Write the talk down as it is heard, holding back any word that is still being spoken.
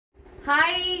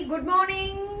Hi, good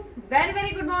morning.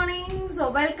 Very good morning.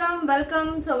 So welcome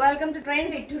to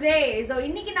Trend today. So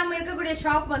இன்னைக்கு நம்ம இருக்கக்கூடிய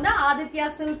shop வந்து Aadithya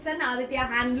Silks and Aadithya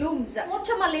Handlooms.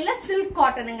 போச்சமல்லில silk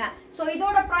cottonங்க. So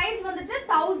இதோட price வந்துட்டு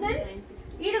 1000.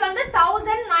 இது வந்து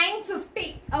 1950.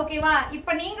 ஓகேவா?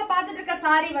 இப்போ நீங்க பார்த்துட்டு இருக்க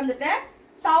saree வந்துட்டு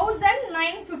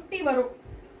 1950 வரும்.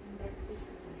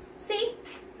 See,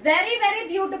 very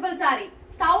beautiful saree.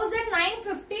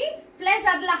 1950 plus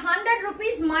adla 100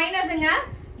 rupees minusங்க.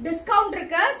 Discount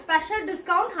இருக்கு, special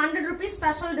discount 100 rupees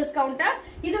special discount.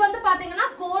 இது வந்து பாத்தீங்கன்னா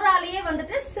கோராலியே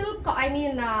வந்துட்டு silk, I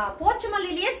mean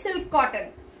போச்சமல்லிலேயே silk cotton.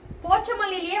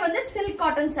 போச்சமல்லிலேயே வந்து silk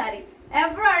cotton saree.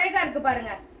 எவ்வளவு அழகா இருக்கு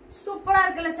பாருங்க. சூப்பரா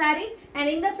இருக்குல saree. and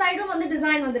இந்த சைடும் வந்து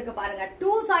டிசைன் வந்திருக்கு பாருங்க.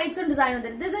 two sides டிசைன்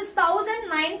வந்திருக்கு. This is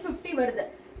 1950 வருது.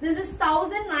 This is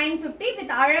 1950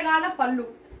 with அழகான பல்லு.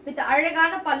 With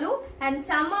அழகான பல்லு and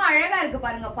செம அழகா இருக்கு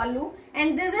பாருங்க பல்லு.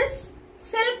 and this is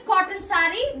silk cotton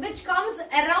saree which comes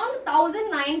around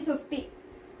 1950.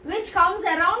 Which comes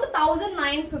around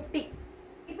 1950.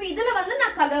 இப்போ இதுல வந்து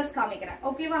நான் கலர்ஸ் காமிக்கிறேன்.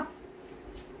 ஓகேவா?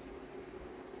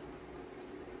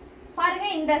 பாருங்க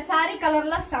இந்த saree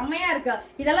கலர்ல செமையா இருக்கு.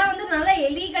 இதெல்லாம் வந்து நல்ல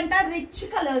எலிகண்டா ரிச்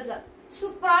கலர்ஸ்.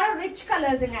 சூப்பரான ரிச்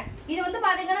கலர்ஸ்ங்க. இது வந்து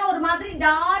பாத்தீங்கன்னா ஒரு மாதிரி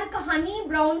டார்க் ஹனி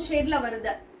பிரவுன் ஷேட்ல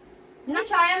வருது.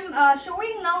 Which I am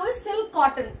showing now is silk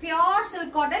cotton, pure silk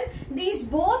cotton. These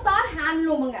both are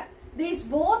handloom. These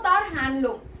both are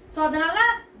handloom. So அதனால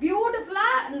பியூட்டிஃபுல்லா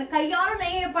கையால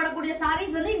நெய்யப்படக்கூடிய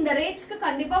sarees வந்து இந்த ரேட்ஸ்க்கு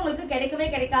கண்டிப்பா உங்களுக்கு கிடைக்கவே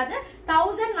கிடைக்காது.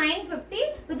 1950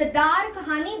 with dark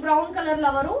honey brown கலர்ல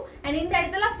வரும். and இந்த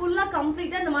இடத்துல ஃபுல்லா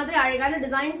கம்ப்ளீட்டா இந்த மாதிரி அழகான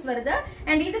டிசைன்ஸ் வருது.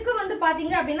 and இதுக்கு வந்து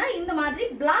பாத்தீங்க அப்படின்னா இந்த மாதிரி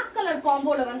black color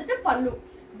comboல வந்துட்டு பல்லு.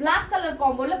 black color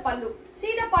comboல பல்லு.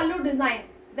 See the pallu design.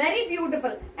 Very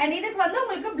beautiful. and இதுக்கு வந்து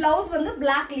உங்களுக்கு blouse வந்து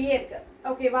blackலயே இருக்கு.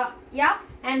 ஓகேவா? யா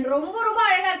and ரொம்ப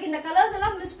அழகா இருக்கு. இந்த கலர்ஸ்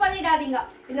எல்லாம் மிஸ் பண்ணிடாதீங்க.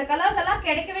 இந்த கலர்ஸ் எல்லாம்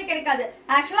கிடைக்கவே கிடைக்காது.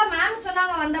 ஆக்சுவலா மேம்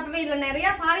சொன்னாங்க வந்தப்பவே இதுல நிறைய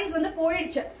sarees வந்து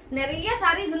போயிடுச்சு. நிறைய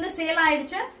sarees வந்து சேல்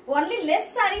ஆயிடுச்சு. only less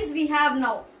sarees we have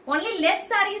now. only less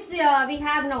sarees we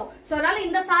have now. so அதனால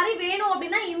இந்த saree வேணும்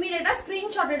அப்படினா இமிடியேட்டா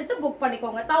ஸ்கிரீன்ஷாட் எடுத்து புக்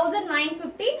பண்ணிக்கோங்க.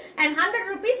 1950 and 100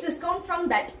 rupees discount from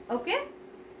that. okay?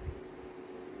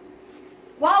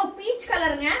 Wow, peach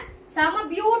colorங்க. செம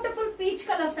பியூட்டிஃபுல் பீச்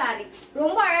கலர் saree.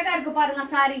 ரொம்ப அழகா இருக்கு பாருங்க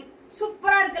saree.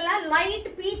 சூப்பரா இருக்குல்ல? லைட்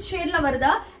பீச் ஷேட்ல வருதா?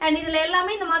 and இதுல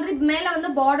எல்லாமே இந்த மாதிரி மேல வந்து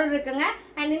பார்டர் இருக்குங்க.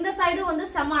 and இந்த சைடு வந்து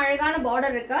செம அழகான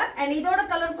பார்டர் இருக்கு. and இதோட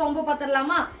கலர் காம்போ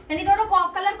பாத்துறலாமா? and இதோட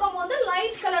கலர் காம்போ வந்து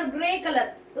light colour grey colour.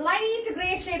 Light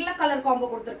grey ஷேட்ல colour combo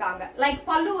கொடுத்திருக்காங்க. லைக்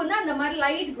பல்லு வந்து அந்த மாதிரி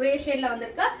லைட் கிரே ஷேட்ல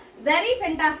வந்திருக்கு. very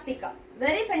fantastic.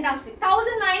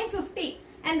 1950.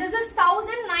 and this is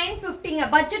 1950.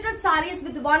 budgeted sarees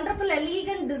with wonderful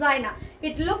elegant design.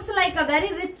 it looks like a very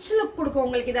rich look கொடுக்கும்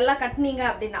உங்களுக்கு இதெல்லாம் கட்னீங்க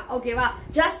அப்படினா. ஓகேவா?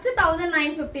 just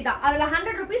 1950 தான். அதுல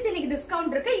 100 rupees இன்னைக்கு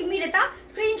டிஸ்கவுண்ட் இருக்கு. இமிடியேட்டா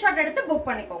ஸ்கிரீன்ஷாட் எடுத்து புக்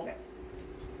பண்ணிக்கோங்க.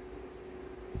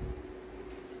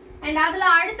 and அதுல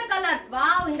அடுத்த கலர்,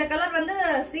 வாவ், இந்த கலர் வந்து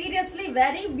seriously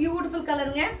very beautiful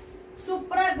கலருங்க.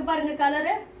 சூப்பரா இருக்கு பாருங்க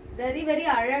கலர். very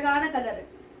அழகான கலர்.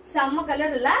 செம்ம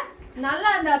கலர் இல்ல? நல்ல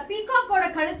அந்த பீகாக்கோட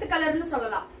கழுத்து கலர்னு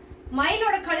சொல்லலாம்.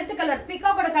 மயிலோட கழுத்து கலர்,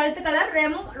 பீகாக்கோட கழுத்து கலர்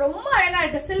ரொம்ப அழகா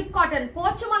இருக்கு. silk cotton,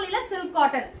 போச்சமல்லில silk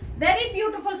cotton. very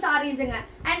beautiful sareesங்க.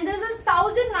 and this is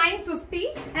 1950.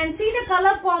 and see the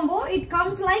color combo. it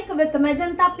comes like with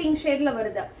magenta pink shadeல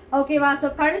வருது. ஓகேவா? so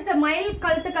கழுத்து மயில்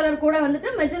கழுத்து கலர் கூட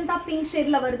வந்துட்டு magenta pink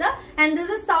shadeல வருது. and this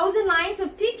is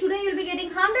 1950. today you'll be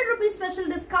getting 100 rupees special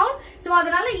discount. so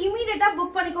அதனால இமிடியேட்டா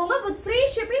book பண்ணிக்கோங்க with free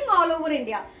shipping all over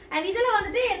India. and இதுல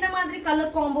வந்துட்டு என்ன மாதிரி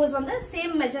கலர் காம்போஸ் வந்து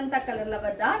சேம் மெஜந்தா கலர்ல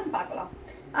வருதான்னு பார்க்கலாம்.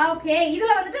 ஓகே,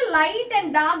 இதுல வந்துட்டு light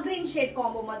and dark green shade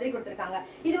combo மாதிரி கொடுத்திருக்காங்க.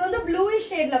 இது வந்து ப்ளூயிஷ்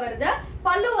ஷேட்ல வருது.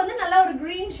 பல்லு வந்து நல்ல ஒரு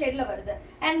கிரீன் ஷேட்ல வருது.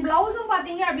 and பிளவுஸும்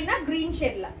பாத்தீங்க அப்படின்னா கிரீன்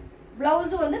ஷேட்ல.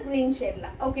 பிளவுஸ் வந்து கிரீன் ஷேட்ல.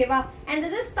 ஓகேவா? and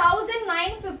this is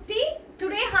 1950.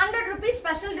 today 100 rupees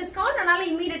special discount. அதனால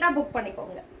இமிடியேட்டா புக்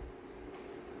பண்ணிக்கோங்க.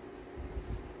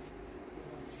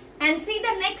 and see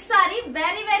the next saree.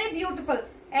 very beautiful.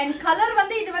 and colour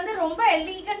வந்து இது வந்து ரொம்ப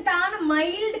எலிகண்டான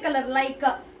mild colour, like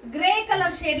grey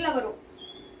colour ஷேட்ல வரும்.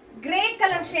 கிரே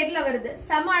கலர் ஷேட்ல வருது.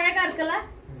 செம அழகா இருக்குல்ல?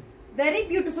 very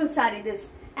beautiful saree this.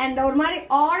 and ஒரு மாதிரி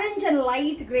ஆரஞ்சு அண்ட்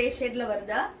லைட் கிரே ஷேட்ல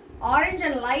வருது. ஆரஞ்சு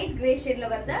அண்ட் லைட் கிரே ஷேட்ல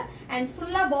வருது. and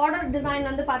ஃபுல்லா பார்டர் டிசைன்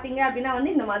வந்து பாத்தீங்க அப்படின்னா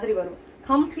வந்து இந்த மாதிரி வரும்.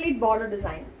 complete border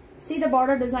design. see the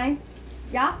border design.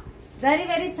 yeah, very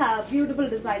beautiful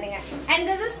designing. and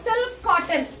this is silk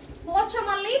cotton.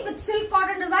 Pochampally with silk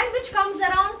cotton design which comes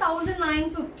around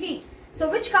 1950. So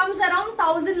which comes around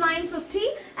 1950.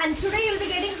 and today you'll be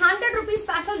getting 100 rupees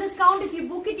special discount if you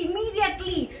book it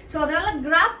immediately. So அதனால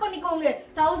grab பண்ணிக்கோங்க.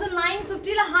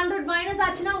 1950ல 100 minus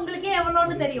ஆச்சுன்னா உங்களுக்கே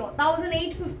எவ்வளவுன்னு தெரியும்.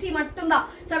 1850 மட்டும் தான்.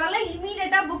 So அதனால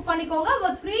இமிடியேட்டா book பண்ணிக்கோங்க.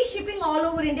 with free shipping all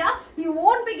over India. You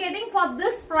won't be getting for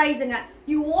this pricing.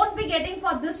 You won't be getting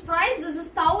for this price. This is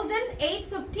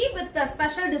 1850 with the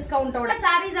special discount oda.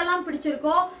 Sarees எல்லாம்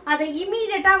பிடிச்சிருக்கோ அதை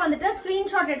இமிடியேட்டா வந்துட்டு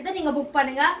ஸ்கிரீன்ஷாட் எடுத்து நீங்க book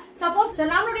பண்ணுங்க. Suppose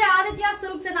நம்மளுடைய Aditya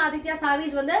silks and Aditya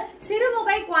saris வந்து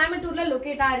சிறுமுகை கோயம்புத்தூர்ல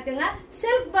லொகேட் ஆயிருக்குங்க.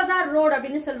 சில்க் பஜார் ரோட்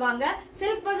அப்படின்னு சொல்லுவாங்க.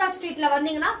 சில்க் பஜார் ஸ்ட்ரீட்ல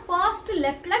வந்தீங்கன்னா ஃபர்ஸ்ட்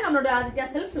லெஃப்ட்ல நம்மளுடைய ஆதித்யா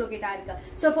சில்க்ஸ் லொகேட் ஆயிருக்கு.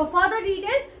 So for further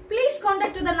details, please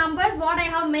contact to the numbers what I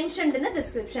have mentioned in the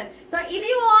description. So, if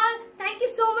you all, thank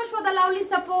you so much for the lovely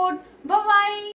support. Bye bye.